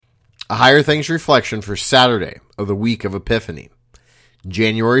A Higher Things reflection for Saturday of the week of Epiphany,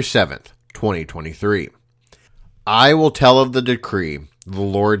 January 7th, 2023. I will tell of the decree. The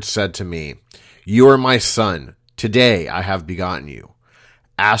Lord said to me, "You are my son. Today I have begotten you.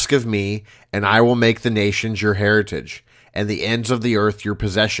 Ask of me, and I will make the nations your heritage, and the ends of the earth your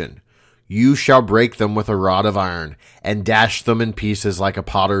possession. You shall break them with a rod of iron, and dash them in pieces like a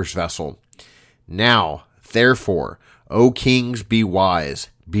potter's vessel. Now, therefore, O kings, be wise,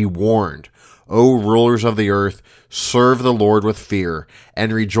 be warned. O rulers of the earth, serve the Lord with fear,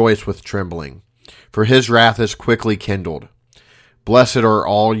 and rejoice with trembling. For his wrath is quickly kindled. Blessed are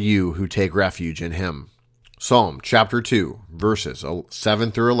all you who take refuge in him." Psalm chapter 2, verses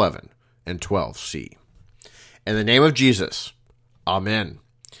 7 through 11 and 12c. In the name of Jesus, Amen.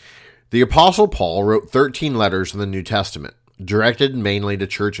 The Apostle Paul wrote 13 letters in the New Testament, directed mainly to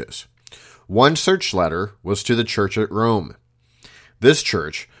churches. One such letter was to the church at Rome. This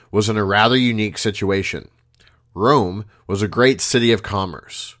church was in a rather unique situation. Rome was a great city of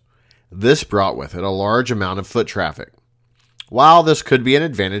commerce. This brought with it a large amount of foot traffic. While this could be an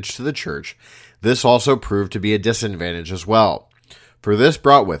advantage to the church, this also proved to be a disadvantage as well, for this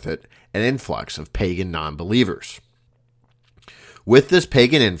brought with it an influx of pagan non-believers. With this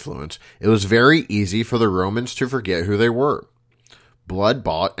pagan influence, it was very easy for the Romans to forget who they were.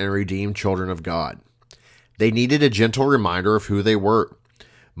 Blood-bought and redeemed children of God. They needed a gentle reminder of who they were,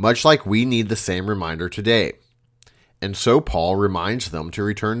 much like we need the same reminder today. And so Paul reminds them to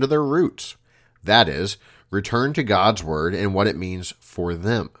return to their roots. That is, return to God's word and what it means for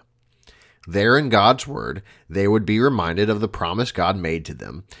them. There in God's word, they would be reminded of the promise God made to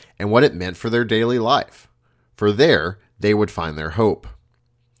them and what it meant for their daily life. For there, they would find their hope.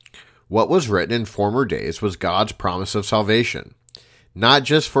 What was written in former days was God's promise of salvation, not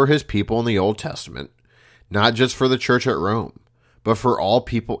just for his people in the Old Testament, not just for the church at Rome, but for all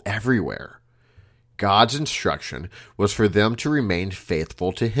people everywhere. God's instruction was for them to remain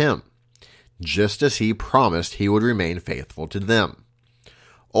faithful to him, just as he promised he would remain faithful to them.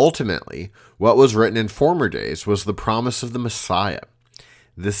 Ultimately, what was written in former days was the promise of the Messiah.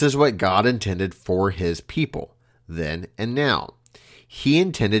 This is what God intended for his people, then and now. He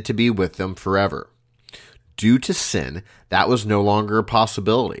intended to be with them forever. Due to sin, that was no longer a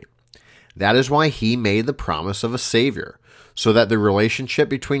possibility. That is why he made the promise of a Savior, so that the relationship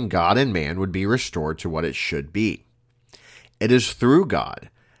between God and man would be restored to what it should be. It is through God,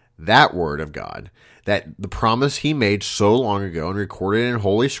 that word of God, that the promise he made so long ago and recorded in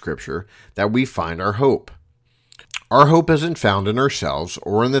Holy Scripture, that we find our hope. Our hope isn't found in ourselves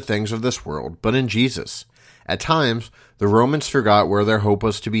or in the things of this world, but in Jesus. At times, the Romans forgot where their hope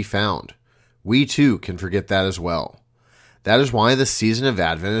was to be found. We too can forget that as well. That is why the season of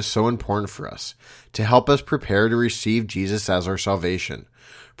Advent is so important for us, to help us prepare to receive Jesus as our salvation.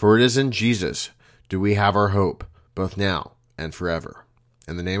 For it is in Jesus do we have our hope, both now and forever.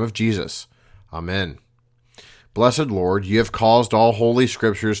 In the name of Jesus, Amen. Blessed Lord, you have caused all holy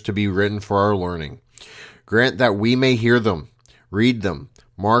scriptures to be written for our learning. Grant that we may hear them, read them,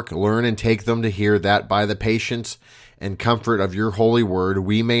 mark, learn, and take them to hear, that by the patience and comfort of your holy word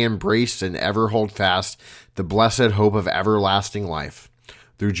we may embrace and ever hold fast the blessed hope of everlasting life.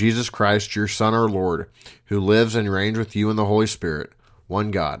 Through Jesus Christ, your Son, our Lord, who lives and reigns with you in the Holy Spirit, one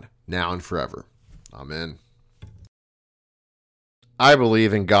God, now and forever. Amen. I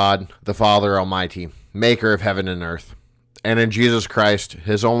believe in God, the Father Almighty, maker of heaven and earth, and in Jesus Christ,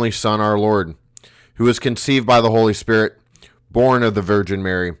 his only Son, our Lord, who was conceived by the Holy Spirit, born of the Virgin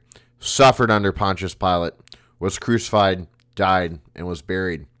Mary, suffered under Pontius Pilate, was crucified, died, and was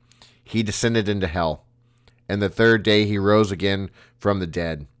buried. He descended into hell. And the third day he rose again from the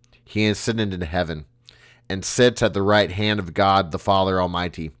dead. He ascended into heaven, and sits at the right hand of God the Father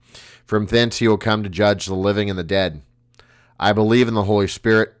Almighty. From thence he will come to judge the living and the dead. I believe in the Holy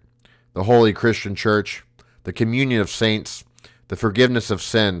Spirit, the holy Christian Church, the communion of saints, the forgiveness of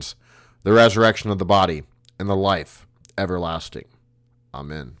sins, the resurrection of the body, and the life everlasting.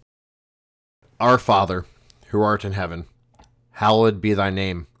 Amen. Our Father, who art in heaven, hallowed be thy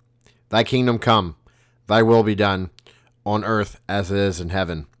name. Thy kingdom come, thy will be done, on earth as it is in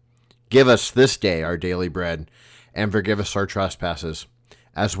heaven. Give us this day our daily bread, and forgive us our trespasses,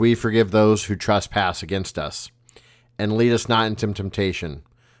 as we forgive those who trespass against us. And lead us not into temptation,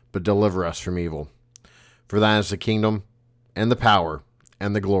 but deliver us from evil. For thine is the kingdom, and the power,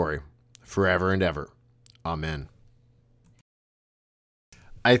 and the glory, forever and ever. Amen.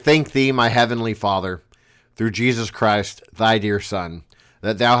 I thank thee, my heavenly Father, through Jesus Christ, thy dear Son,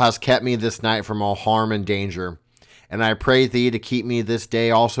 that thou hast kept me this night from all harm and danger. And I pray thee to keep me this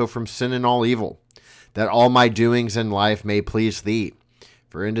day also from sin and all evil, that all my doings in life may please thee.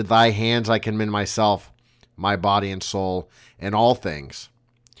 For into thy hands I commend myself, my body and soul, and all things.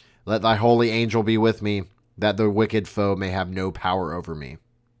 Let thy holy angel be with me, that the wicked foe may have no power over me.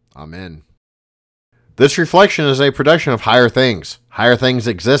 Amen. This reflection is a production of Higher Things. Higher Things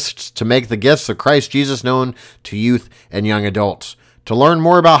exists to make the gifts of Christ Jesus known to youth and young adults. To learn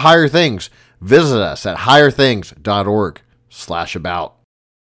more about Higher Things, visit us at higherthings.org/about.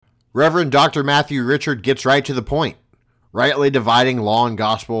 Reverend Dr. Matthew Richard gets right to the point, rightly dividing law and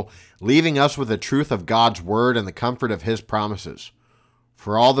gospel, leaving us with the truth of God's word and the comfort of his promises.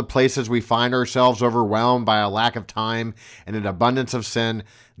 For all the places we find ourselves overwhelmed by a lack of time and an abundance of sin,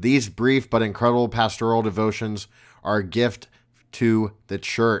 these brief but incredible pastoral devotions are a gift to the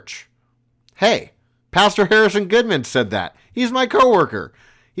church. Hey, Pastor Harrison Goodman said that. He's my coworker.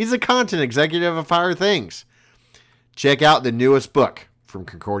 He's the content executive of Higher Things. Check out the newest book from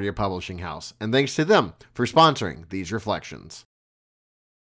Concordia Publishing House, and thanks to them for sponsoring these reflections.